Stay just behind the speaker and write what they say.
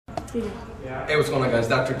Hey, what's going on, guys?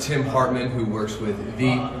 Dr. Tim Hartman, who works with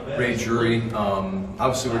the Drury.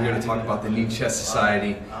 Obviously, we're here to talk about the Knee Chest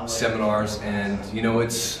Society seminars, and you know,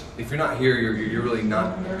 if you're not here, you're really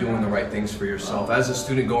not doing the right things for yourself. As a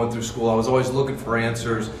student going through school, I was always looking for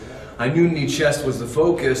answers. I knew knee chest was the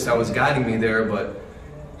focus that was guiding me there, but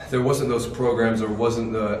there wasn't those programs, there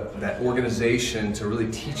wasn't that organization to really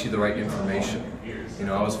teach you the right information. You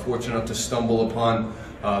know, I was fortunate enough to stumble upon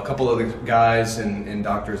a couple of the guys and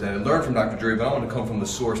doctors that had learned from Dr. Drury, but I want to come from the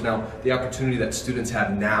source. Now, the opportunity that students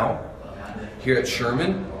have now here at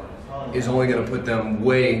Sherman is only going to put them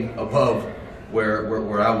way above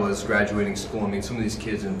where I was graduating school. I mean, some of these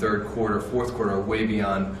kids in third quarter, fourth quarter are way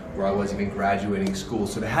beyond where I was even graduating school.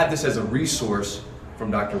 So to have this as a resource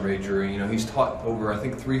from Dr. Drury, you know, he's taught over, I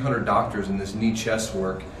think, 300 doctors in this knee chest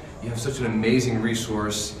work. You have such an amazing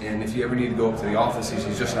resource, and if you ever need to go up to the office,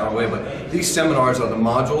 he's just not away. But these seminars are the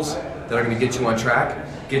modules that are going to get you on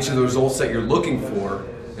track, get you the results that you're looking for,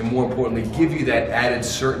 and more importantly, give you that added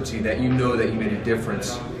certainty that you know that you made a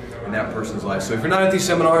difference in that person's life. So if you're not at these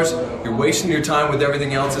seminars, you're wasting your time with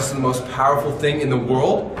everything else. This is the most powerful thing in the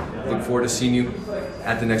world. Look forward to seeing you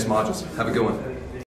at the next modules. Have a good one.